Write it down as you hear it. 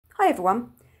Hi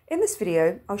everyone, in this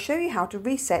video I'll show you how to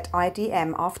reset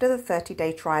IDM after the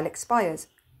 30-day trial expires.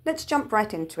 Let's jump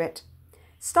right into it.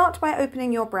 Start by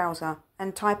opening your browser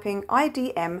and typing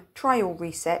IDM Trial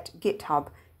Reset GitHub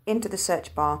into the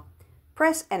search bar.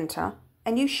 Press enter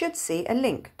and you should see a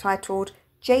link titled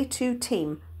J2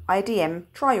 Team IDM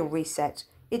Trial Reset.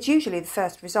 It's usually the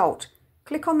first result.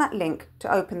 Click on that link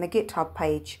to open the GitHub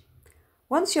page.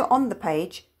 Once you're on the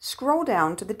page, scroll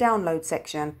down to the download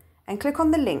section and click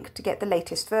on the link to get the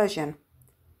latest version.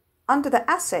 Under the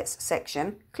Assets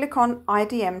section, click on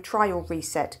IDM Trial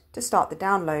Reset to start the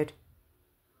download.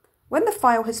 When the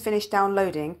file has finished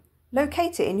downloading,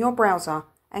 locate it in your browser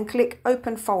and click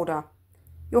Open Folder.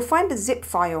 You'll find a zip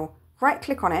file,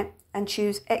 right-click on it and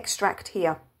choose Extract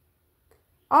here.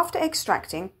 After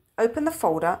extracting, open the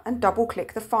folder and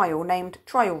double-click the file named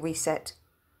Trial Reset.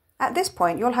 At this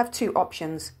point, you'll have two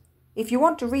options. If you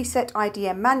want to reset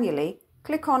IDM manually,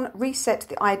 click on Reset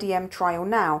the IDM Trial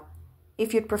Now.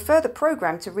 If you'd prefer the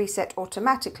program to reset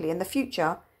automatically in the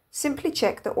future, simply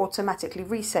check the Automatically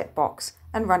Reset box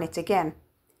and run it again.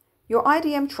 Your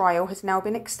IDM trial has now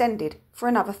been extended for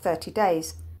another 30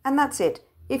 days. And that's it.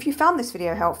 If you found this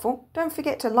video helpful, don't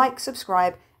forget to like,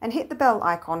 subscribe and hit the bell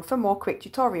icon for more quick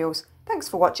tutorials. Thanks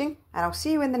for watching and I'll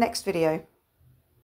see you in the next video.